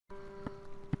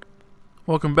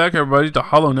Welcome back, everybody, to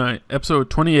Hollow Knight, episode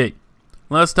 28.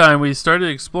 Last time we started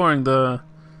exploring the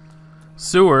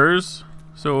sewers,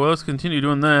 so let's continue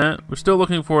doing that. We're still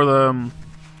looking for the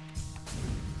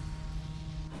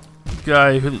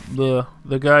guy who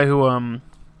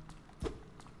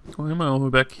why am I all the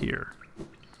way back here?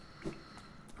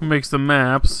 Who makes the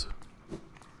maps?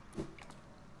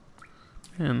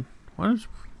 Man, why did you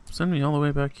send me all the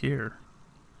way back here?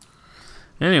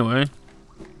 Anyway.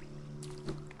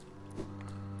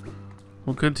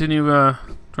 We'll continue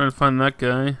trying to find that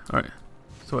guy. Alright.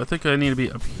 So I think I need to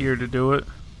be up here to do it.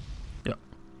 Yep.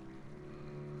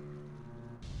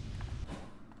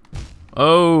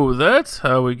 Oh, that's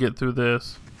how we get through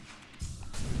this.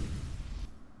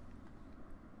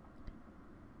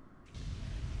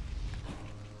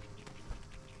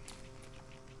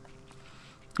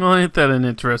 Well, ain't that an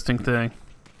interesting thing?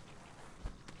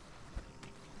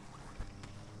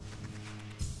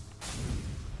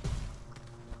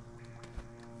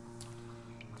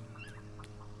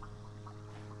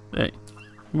 Hey,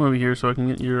 come over here so I can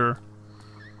get your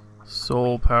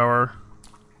soul power.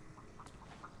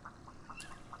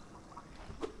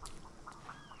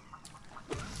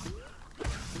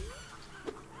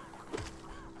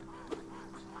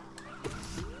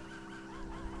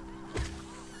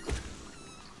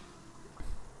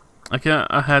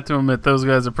 I had to admit, those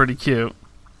guys are pretty cute.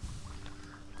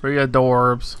 Pretty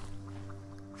adorbs.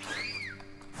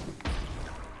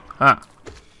 Ah.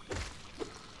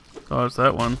 Oh, it's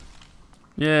that one.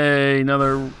 Yay,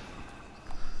 another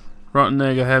rotten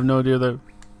egg. I have no idea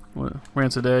what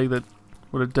rancid egg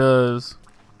what it does.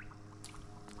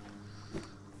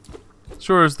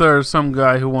 Sure as there's some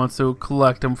guy who wants to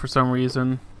collect them for some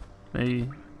reason. Maybe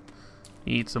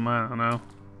eats them, I don't know.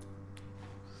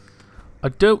 I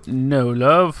don't know,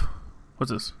 love.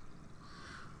 What's this?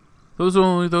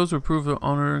 Only those who prove of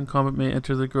honor in combat may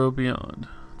enter the grove beyond.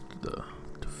 The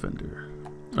defender.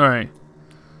 Alright.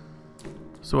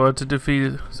 So I have to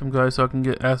defeat some guys so I can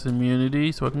get acid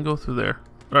immunity, so I can go through there.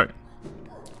 Alright.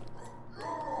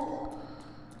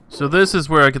 So this is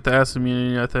where I get the acid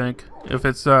immunity, I think. If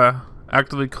it's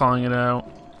actively calling it out.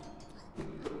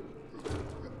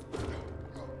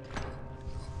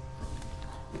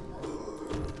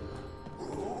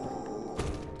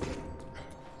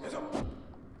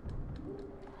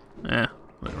 Eh,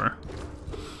 whatever.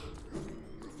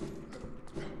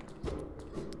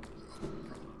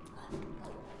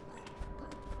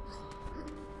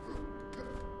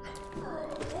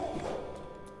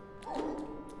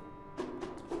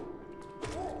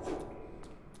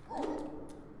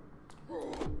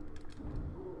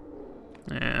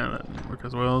 Yeah, that didn't work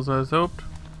as well as I hoped.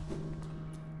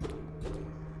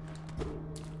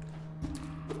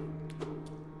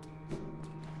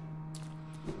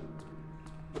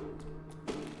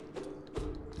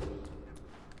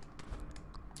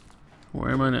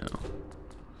 Where am I now?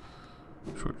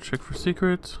 Short check for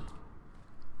secrets.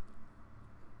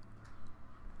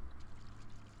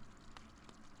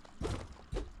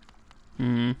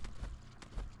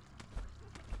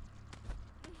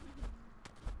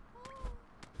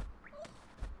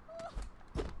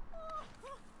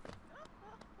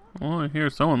 Oh, I hear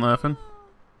someone laughing.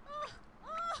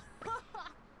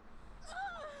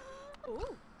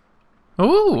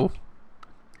 Oh!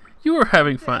 You are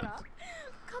having fun.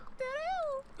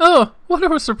 Oh, what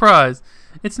a surprise!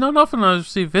 It's not often I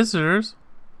receive visitors.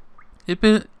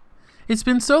 It's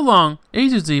been so long,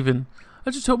 ages even. I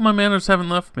just hope my manners haven't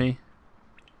left me.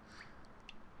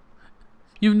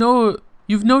 You've no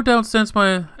doubt sensed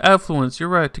my affluence. You're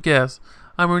right to guess.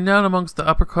 I'm renowned amongst the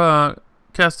upper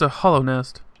caste of Hollow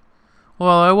Nest.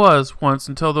 Well, I was once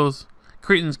until those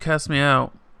cretins cast me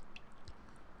out.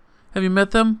 Have you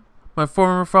met them, my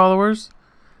former followers?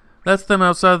 That's them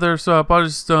outside their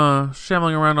bodies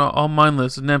shambling around all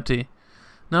mindless and empty.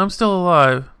 Now I'm still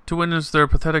alive to witness their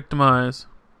pathetic demise.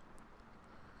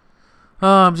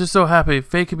 Oh, I'm just so happy.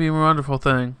 Fate can be a wonderful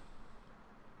thing.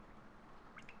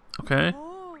 Okay.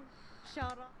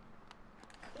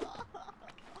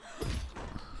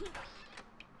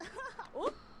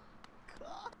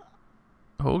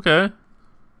 Okay.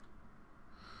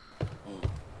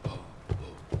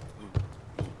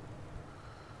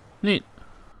 Neat.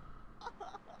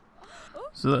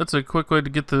 So that's a quick way to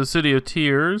get to the City of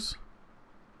Tears.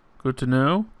 Good to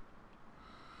know.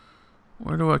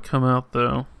 Where do I come out,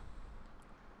 though?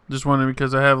 Just wondering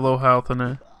because I have low health and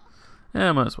I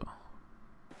might as well.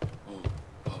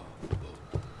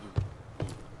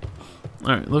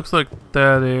 Alright, looks like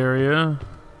that area.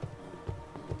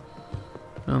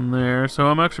 Down there. So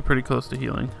I'm actually pretty close to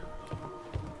healing.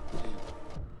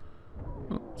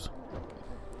 Oops.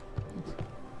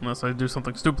 Unless I do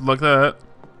something stupid like that.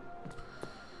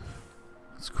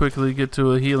 Let's quickly get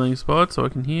to a healing spot so I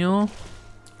can heal.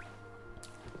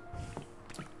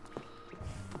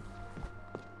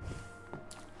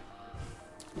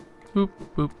 Boop,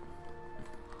 boop.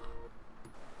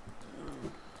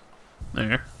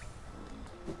 There.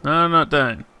 Now I'm not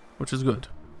dying, which is good.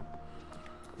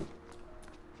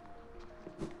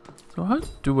 So how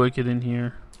do I get in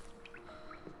here?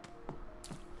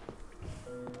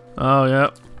 Oh,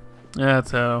 yep.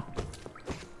 That's how.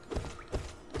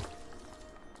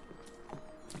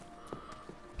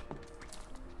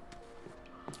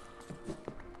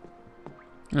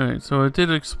 Alright, so I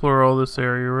did explore all this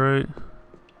area, right?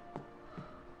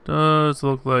 Does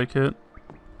look like it.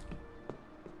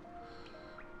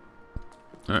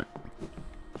 Alright.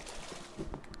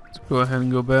 Let's go ahead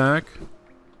and go back.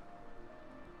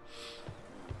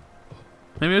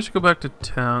 Maybe I should go back to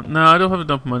town. No, I don't have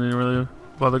enough money to really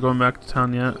bother going back to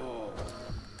town yet.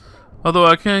 Although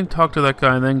I can talk to that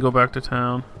guy and then go back to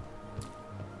town.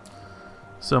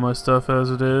 Sell my stuff as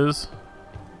it is.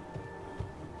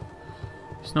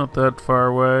 It's not that far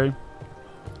away.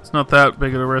 It's not that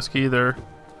big of a risk either.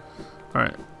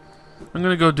 Alright. I'm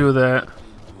gonna go do that.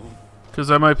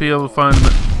 Because I might be able to find...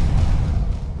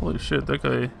 Holy shit, that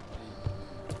guy...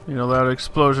 made a loud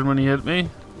explosion when he hit me.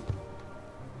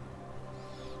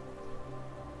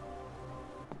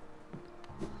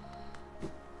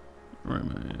 Where am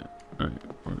I at? Alright,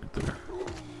 right there.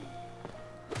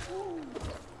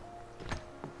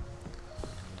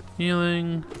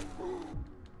 Healing.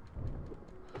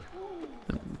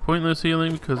 Pointless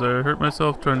healing because I hurt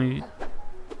myself trying to...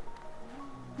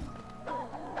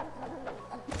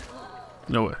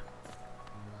 No way.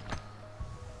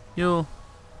 Heal.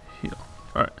 Heal.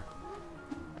 Alright.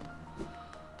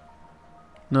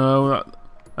 No,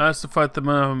 I have to fight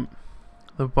the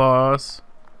boss.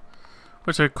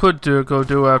 Which I could go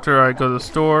do after I go to the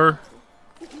store.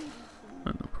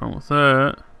 No problem with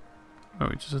that. Oh,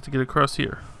 we just have to get across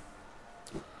here.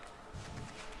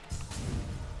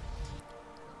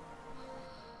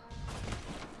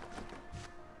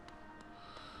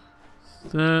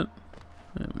 That.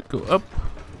 And we go up.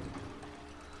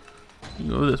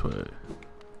 Go this way.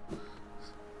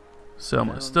 Sell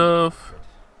my stuff.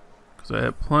 Because I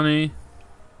have plenty.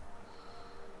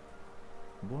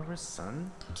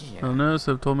 Notice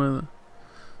I've told me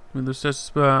that there's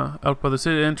such out by the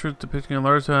city entrance depicting a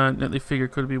large knightly figure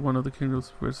could be one of the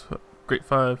kingdom's great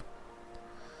five.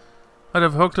 I'd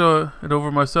have hooked it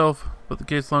over myself, but the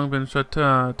gate's long been shut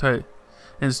tight.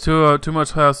 And it's too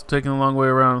much hassle taking a long way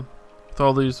around with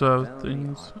all these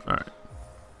things. Alright.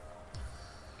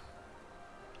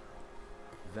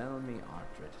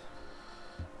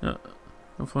 Yeah,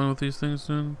 I'm fine with these things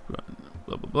soon.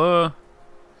 Blah blah blah.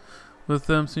 With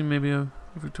them, seem maybe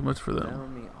too much for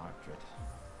them.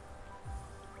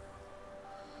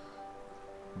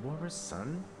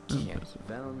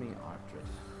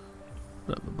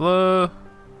 Blah blah blah.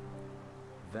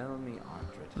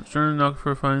 Return knock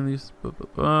for finding these. Blah blah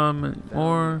blah. Many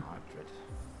more.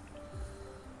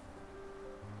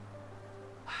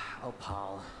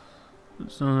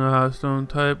 Stone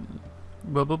type.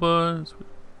 Blah blah blah.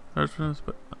 But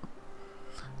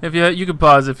if you can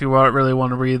pause if you really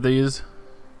want to read these.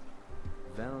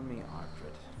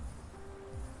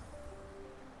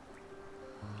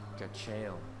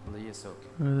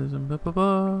 Blah blah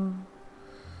blah.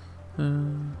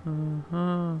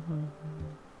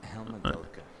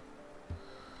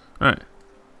 Alright.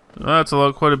 So that's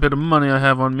quite a bit of money I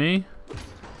have on me.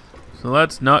 So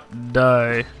let's not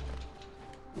die.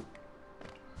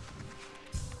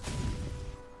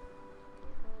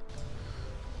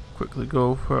 Quickly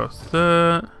go across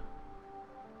that.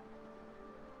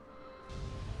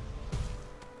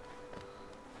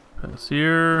 Pass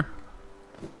here.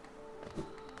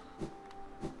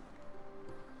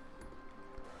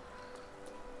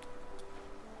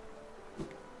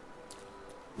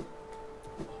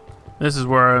 This is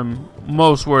where I'm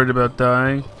most worried about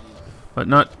dying, but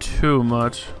not too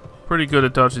much. Pretty good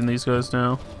at dodging these guys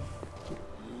now.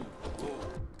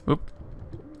 Oop.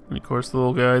 And of course the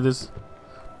little guy just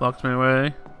blocked my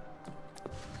way.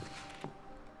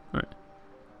 Alright.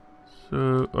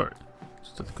 So, alright.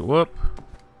 Just have to go up.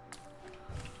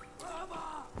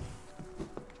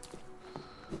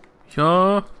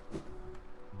 Yeah.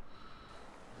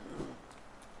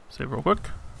 Save real quick.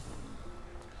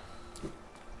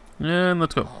 And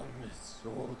let's go.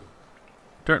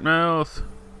 Dirt mouth.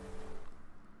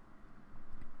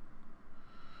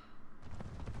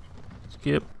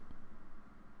 Skip.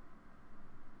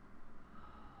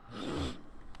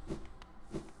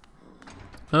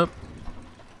 Up.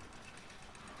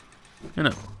 You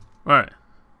know. Alright.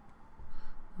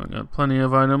 I got plenty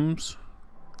of items.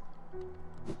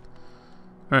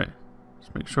 Alright.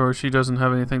 Let's make sure she doesn't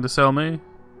have anything to sell me.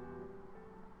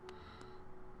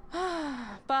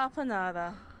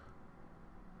 Bapanada.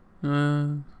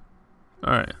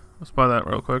 Alright. Let's buy that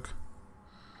real quick.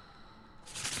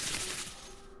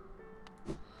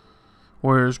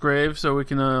 Warrior's Grave, so we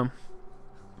can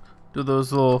do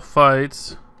those little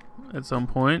fights at some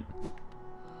point.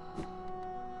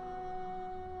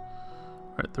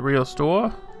 Alright, the real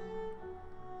store.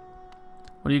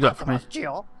 What do you got for me?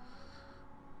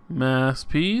 Mass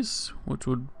piece, which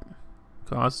would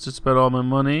cost just about all my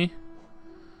money.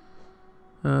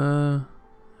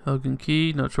 Elgin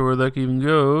Key, not sure where that even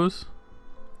goes.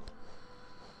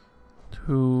 I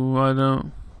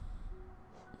don't.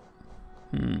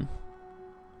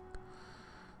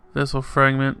 Vessel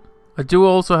fragment. I do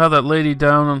also have that lady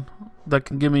down that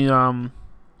can give me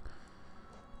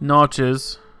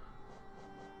notches.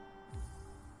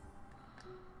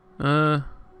 Am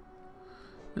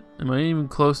I even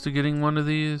close to getting one of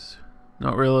these?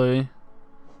 Not really.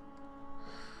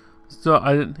 Still,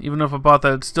 I didn't. Even if I bought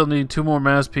that, I'd still need 2 more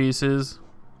mass pieces.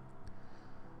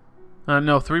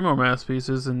 No, 3 more mass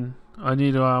pieces, and I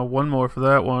need 1 more for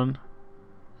that one.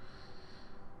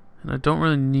 And I don't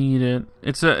really need it.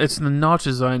 It's the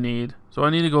notches I need. So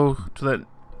I need to go to that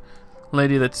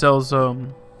lady that sells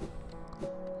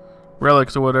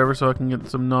relics or whatever, so I can get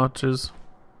some notches.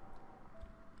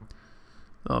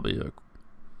 That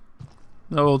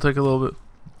will take a little bit.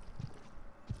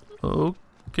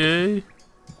 Okay.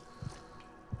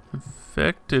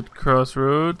 Infected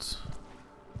Crossroads.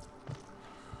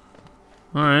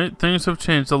 Alright, things have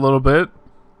changed a little bit.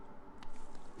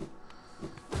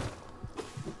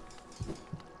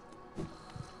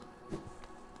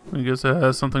 I guess it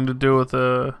has something to do with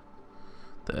the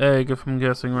egg, if I'm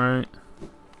guessing right.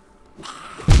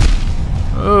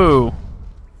 Oh!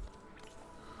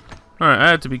 Alright, I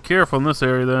have to be careful in this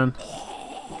area then.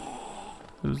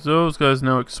 Because those guys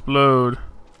now explode.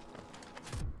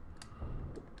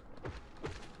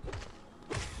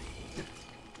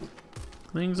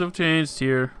 Things have changed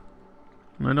here.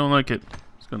 And I don't like it.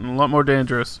 It's gotten a lot more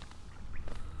dangerous.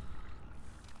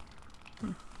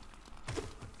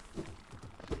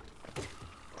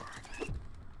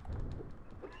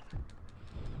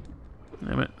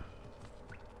 Damn it.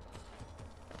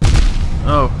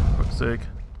 Oh, for fuck's sake.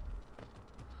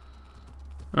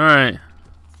 Alright.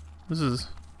 This is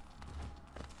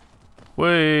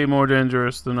way more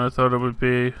dangerous than I thought it would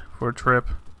be for a trip.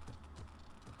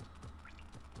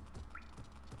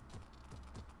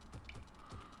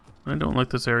 I don't like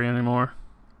this area anymore.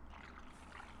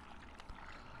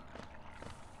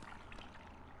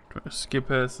 Try to skip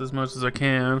past as much as I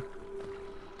can.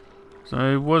 So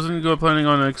I wasn't planning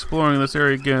on exploring this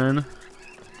area again.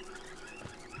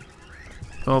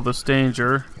 With all this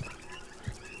danger.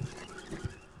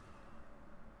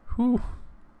 Whew.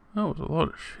 That was a lot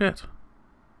of shit.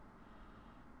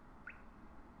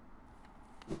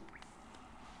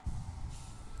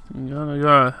 I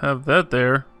gotta have that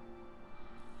there.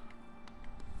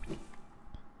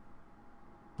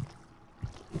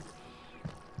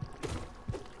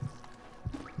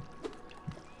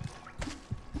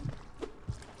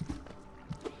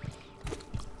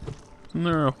 Isn't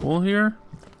there a hole here?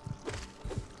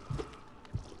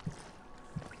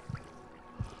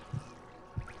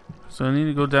 So I need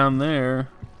to go down there.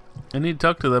 I need to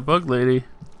talk to that bug lady.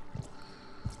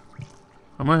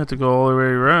 I might have to go all the way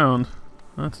around.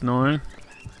 That's annoying.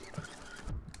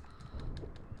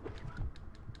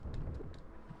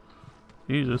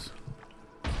 Jesus.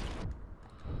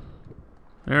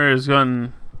 The area's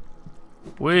gotten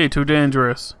way too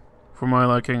dangerous for my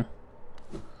liking.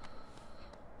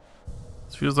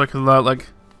 This feels like a lot like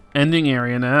ending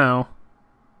area now.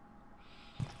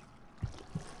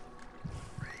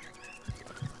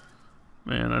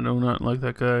 Man, I do not like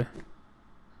that guy.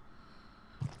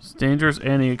 It's dangerous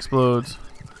and he explodes.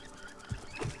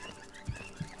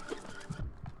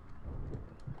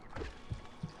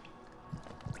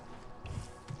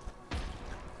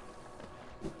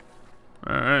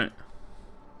 Alright.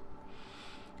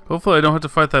 Hopefully I don't have to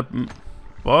fight that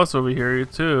boss over here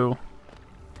too.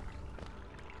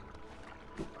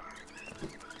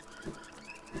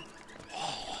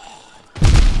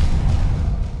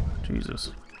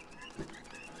 Jesus.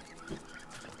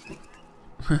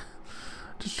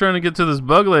 Just trying to get to this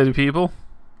bug lady, people.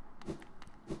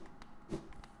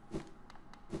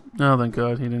 Oh, thank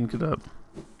God he didn't get up.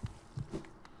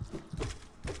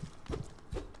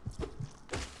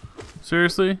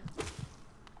 Seriously?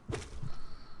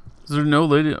 Is there no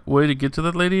way to get to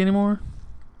that lady anymore?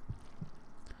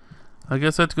 I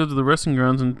guess I have to go to the resting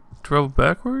grounds and travel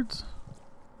backwards?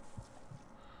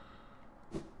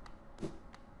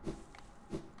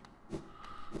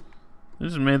 They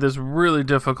just made this really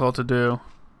difficult to do.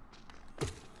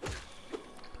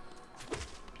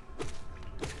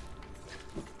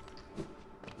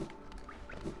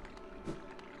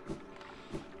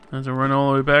 I have to run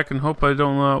all the way back and hope I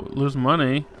don't lose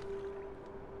money.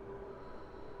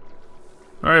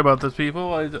 Sorry about this,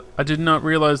 people. I did not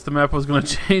realize the map was going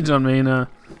to change on me and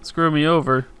screw me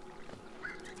over.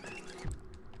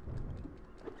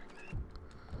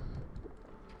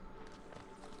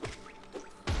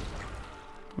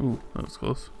 Ooh, that was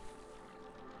close.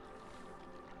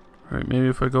 Alright, maybe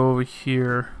if I go over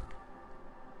here.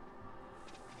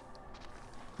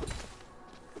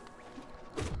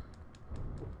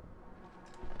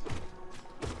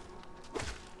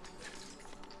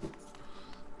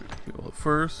 Go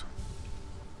first.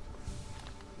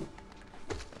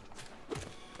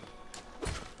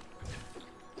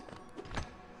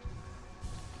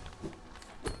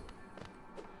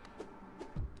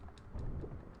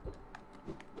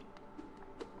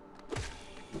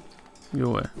 Go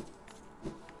away.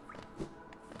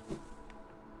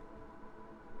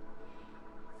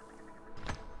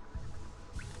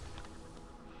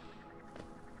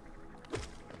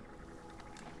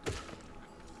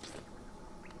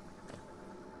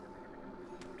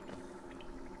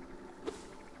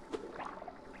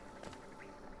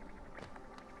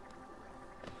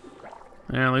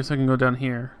 Yeah, at least I can go down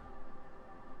here.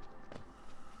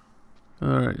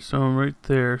 Alright, so I'm right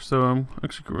there, so I'm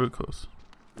actually really close.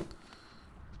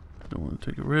 Don't want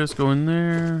to take a risk going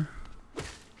there.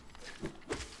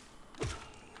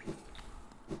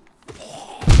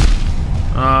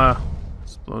 Ah,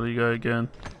 this bloody guy again.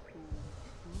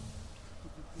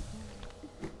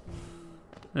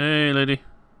 Hey, lady.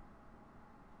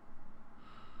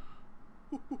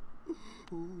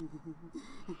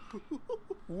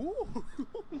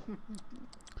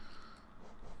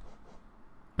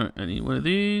 Alright, I need one of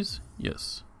these.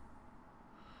 Yes.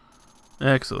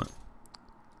 Excellent.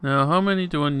 Now, how many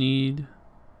do I need?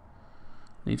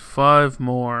 I need 5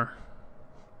 more.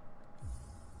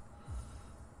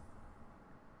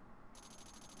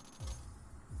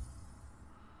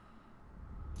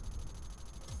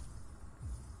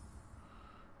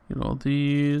 Get all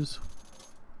these.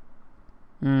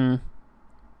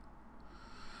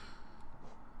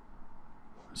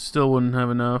 Still wouldn't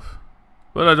have enough.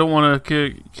 But I don't want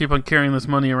to keep on carrying this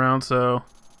money around, so...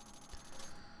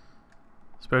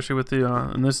 Especially with the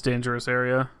in this dangerous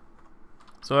area.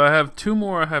 So I have 2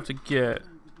 more I have to get.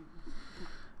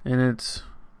 And it's...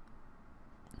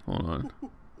 Hold on.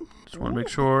 Just want to make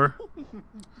sure. I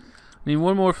need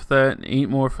 1 more for that and 8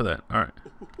 more for that. Alright.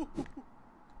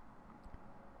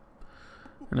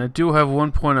 And I do have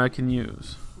 1 point I can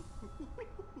use.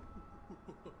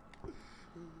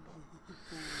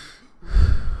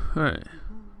 Alright.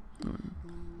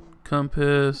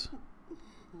 Compass.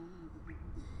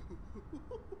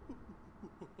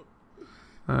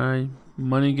 Alright.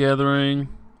 Money gathering.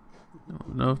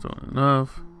 No, not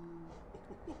enough.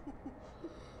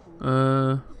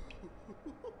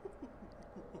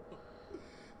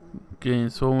 Gain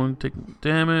someone taking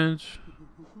damage.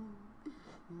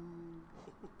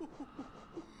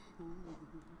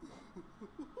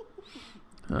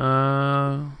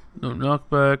 No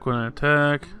knockback when I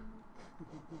attack.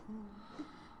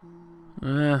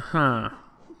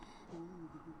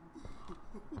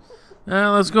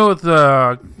 Let's go with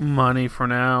money for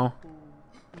now.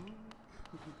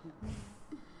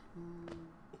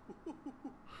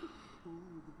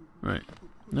 Right.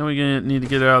 Now we need to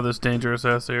get out of this dangerous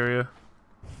ass area.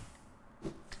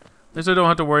 At least I don't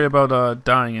have to worry about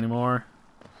dying anymore.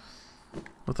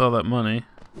 With all that money.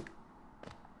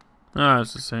 I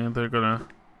was just saying they're gonna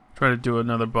try to do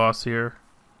another boss here.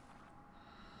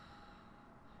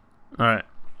 Alright.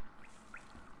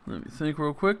 Let me think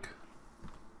real quick.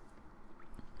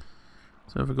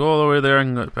 So if we go all the way there, I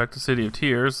can go back to City of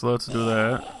Tears. So let's do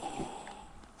that.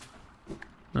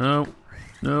 Nope.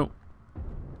 Nope.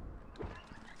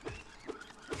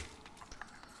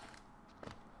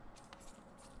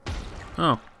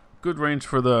 Oh, good range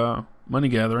for the money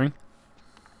gathering.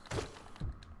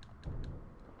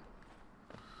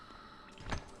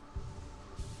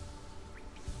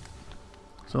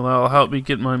 So that'll help me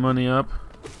get my money up.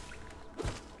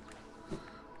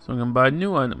 So I'm gonna buy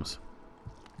new items.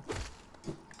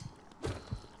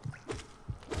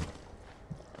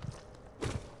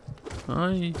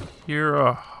 I hear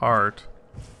a heart.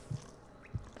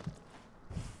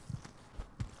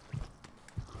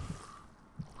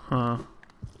 Huh.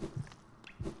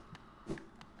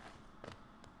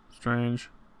 strange.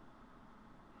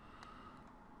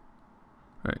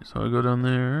 Alright, so I go down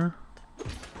there.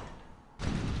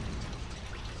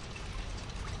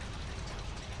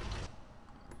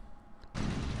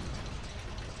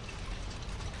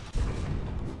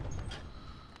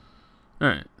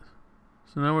 Alright.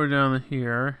 So now we're down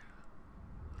here.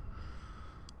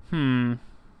 I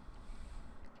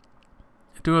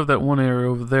do have that one area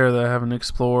over there that I haven't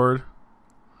explored.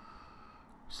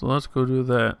 So let's go do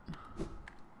that.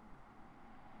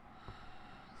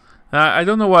 I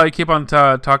don't know why I keep on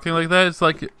talking like that. It's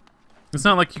like, it's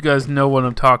not like you guys know what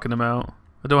I'm talking about.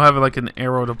 I don't have like an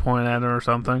arrow to point at it or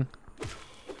something.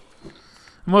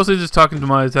 I'm mostly just talking to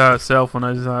myself when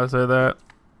I say that.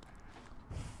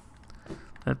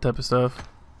 That type of stuff.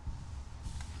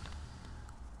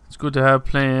 It's good to have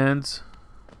plans.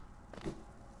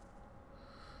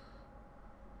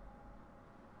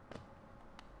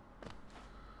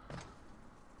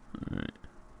 Alright.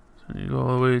 So you go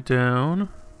all the way down.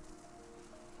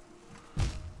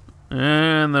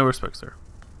 And there were spikes there.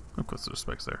 Of course there's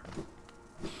spikes there.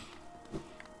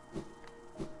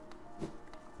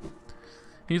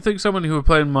 You'd think someone who would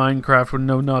play in Minecraft would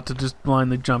know not to just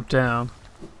blindly jump down.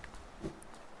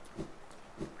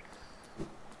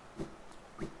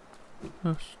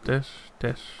 Dash, dash,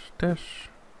 dash, dash.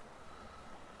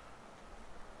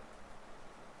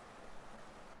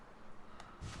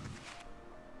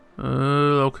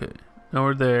 Okay. Now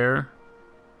we're there.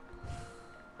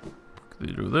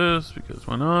 Quickly do this, because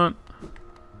why not?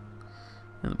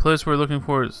 And the place we're looking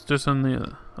for is just on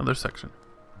the other section.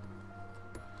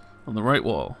 On the right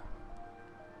wall.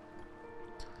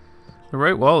 The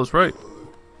right wall is right.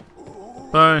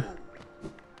 Bye.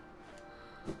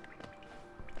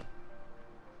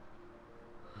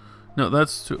 No,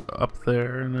 that's up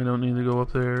there, and I don't need to go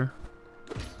up there.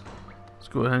 Let's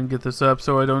go ahead and get this up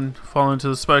so I don't fall into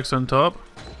the spikes on top.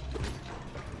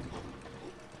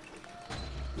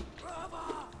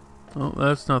 Oh,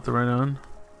 that's not the right one.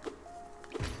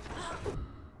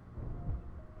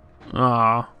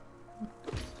 Ah.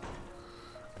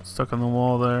 Stuck on the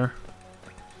wall there.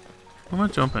 Why am I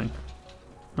jumping?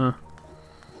 Huh.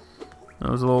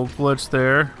 That was a little glitch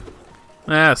there.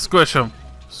 Ah, squish him.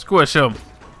 Squish him.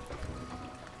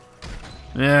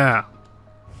 Yeah.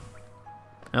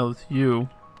 Now with you,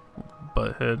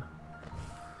 butthead.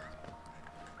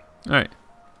 Alright.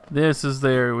 This is the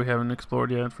area we haven't explored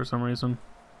yet for some reason.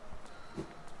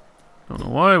 Don't know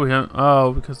why we haven't.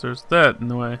 Oh, because there's that in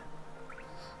the way.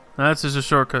 That's just a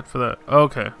shortcut for that.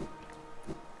 Okay.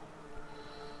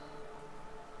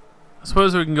 I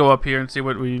suppose we can go up here and see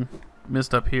what we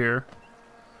missed up here.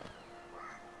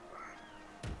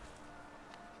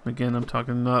 Again, I'm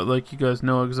talking not like you guys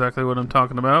know exactly what I'm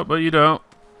talking about, but you don't.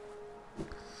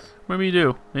 Maybe you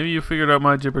do. Maybe you figured out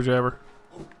my jibber jabber.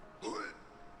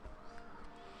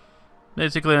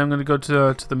 Basically, I'm going to go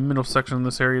to the middle section of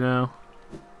this area now,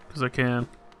 because I can.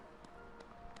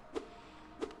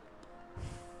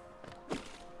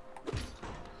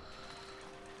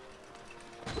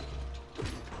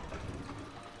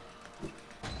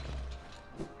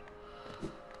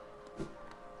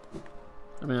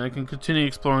 I mean, I can continue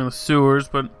exploring the sewers,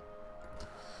 but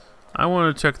I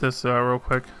want to check this out real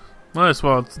quick. Might as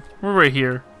well. We're right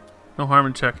here. No harm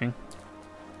in checking.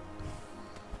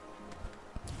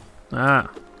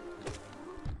 Ah.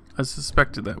 I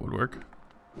suspected that would work.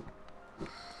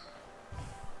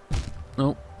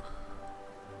 Nope.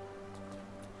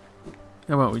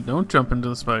 How about we don't jump into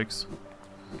the spikes?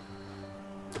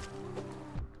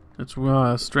 It's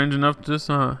strange enough just,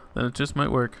 that it just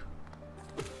might work.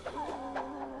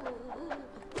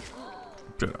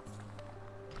 Shut up.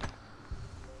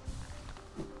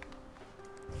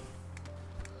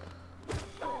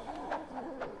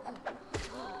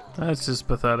 That's just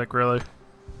pathetic, really.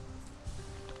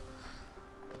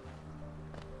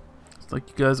 It's like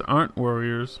you guys aren't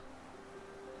warriors.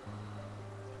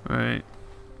 Right.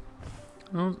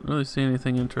 I don't really see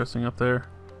anything interesting up there.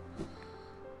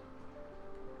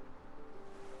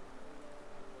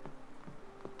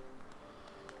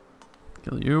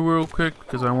 Kill you real quick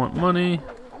because I want money.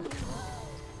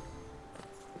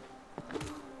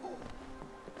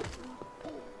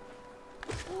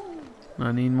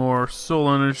 I need more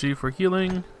soul energy for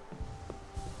healing.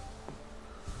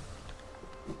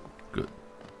 Good.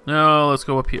 Now let's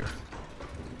go up here.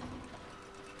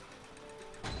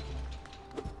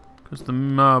 Because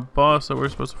the boss that we're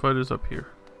supposed to fight is up here.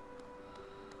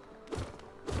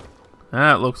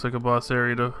 That looks like a boss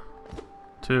area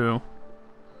too.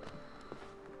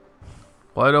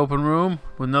 Wide open room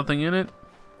with nothing in it?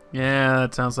 Yeah,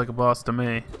 that sounds like a boss to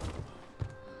me.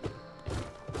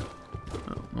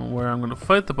 I don't know where I'm going to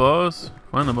fight the boss.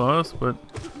 find the boss, but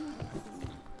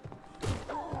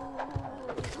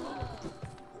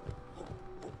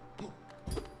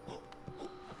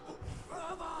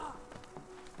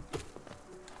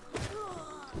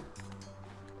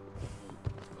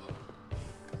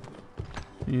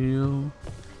you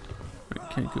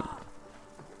can't go.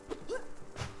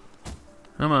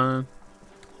 Come on.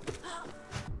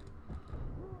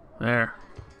 There.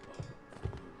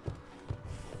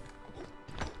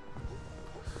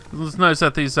 It's nice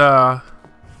that these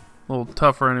little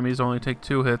tougher enemies only take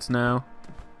 2 hits now.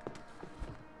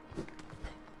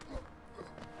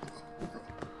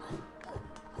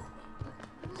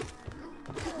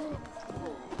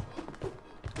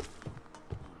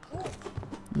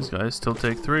 These guys still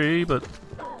take 3, but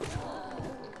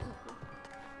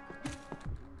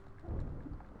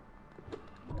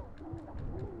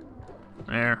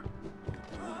there.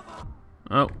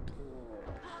 Oh.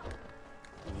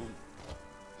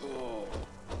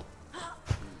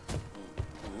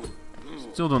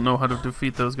 Still don't know how to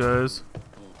defeat those guys.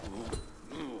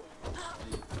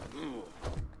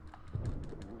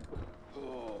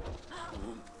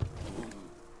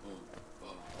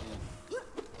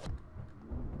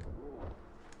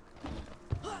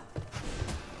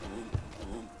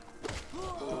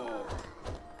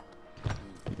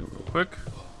 Real quick.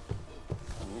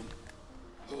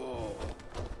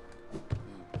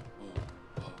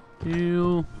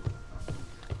 Heal.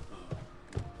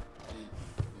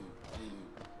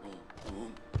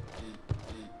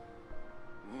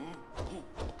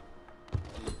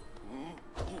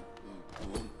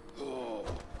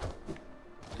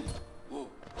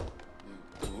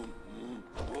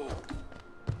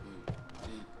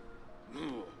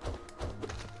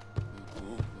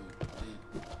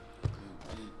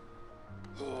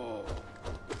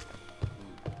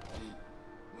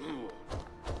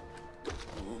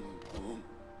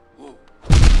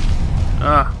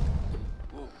 Ah.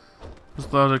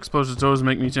 Those loud explosions always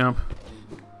make me jump.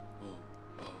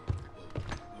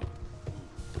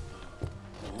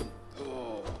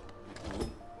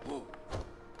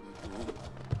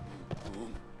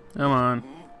 Come on.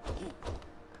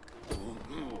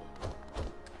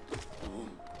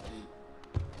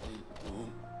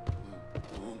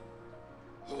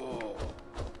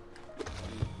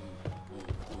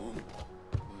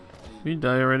 You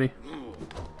die already.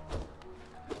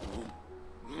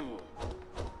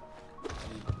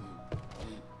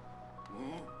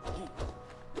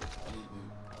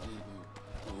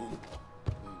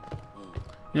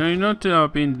 You know, you're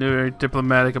not being very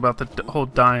diplomatic about the whole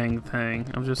dying thing.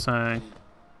 I'm just saying.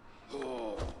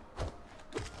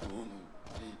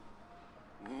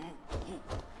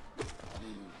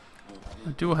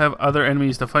 I do have other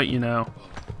enemies to fight, you know.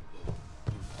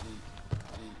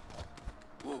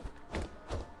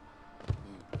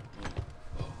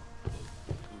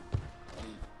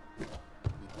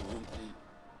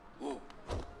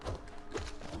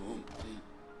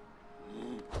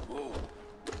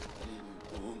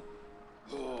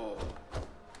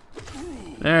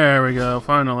 There we go,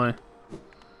 finally.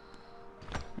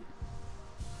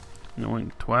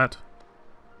 Annoying twat.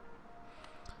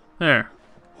 There.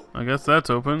 I guess that's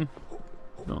open.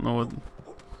 Don't know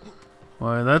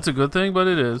why that's a good thing, but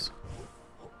it is.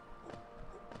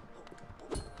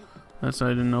 That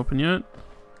side didn't open yet.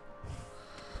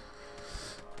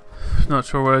 Not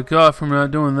sure what I got from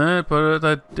not doing that, but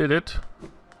I did it.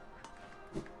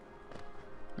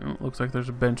 Oh, looks like there's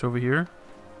a bench over here.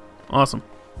 Awesome.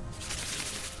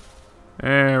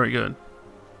 Very good.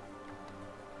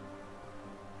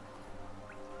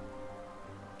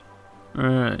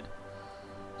 Alright.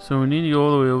 So we need to go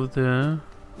all the way over there.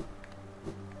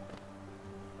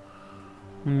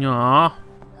 Yeah.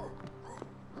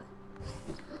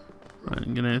 I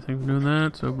didn't get anything from doing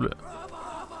that, so bleh.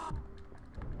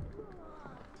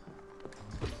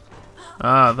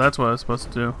 Ah, that's what I was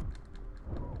supposed to do.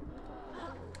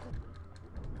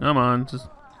 Come on, just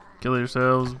kill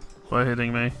yourselves by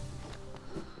hitting me.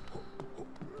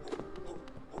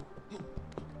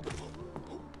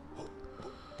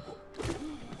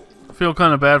 I feel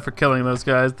kind of bad for killing those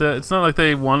guys. It's not like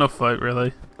they want to fight,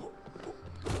 really.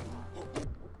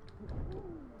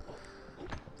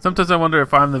 Sometimes I wonder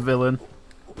if I'm the villain.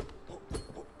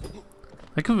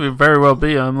 I could very well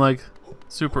be. I'm like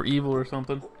super evil or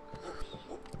something.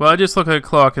 Well, I just look at a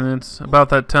clock and it's about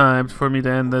that time for me to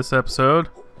end this episode.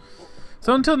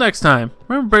 So until next time,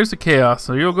 remember, embrace the chaos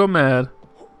so you'll go mad.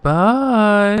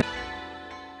 Bye!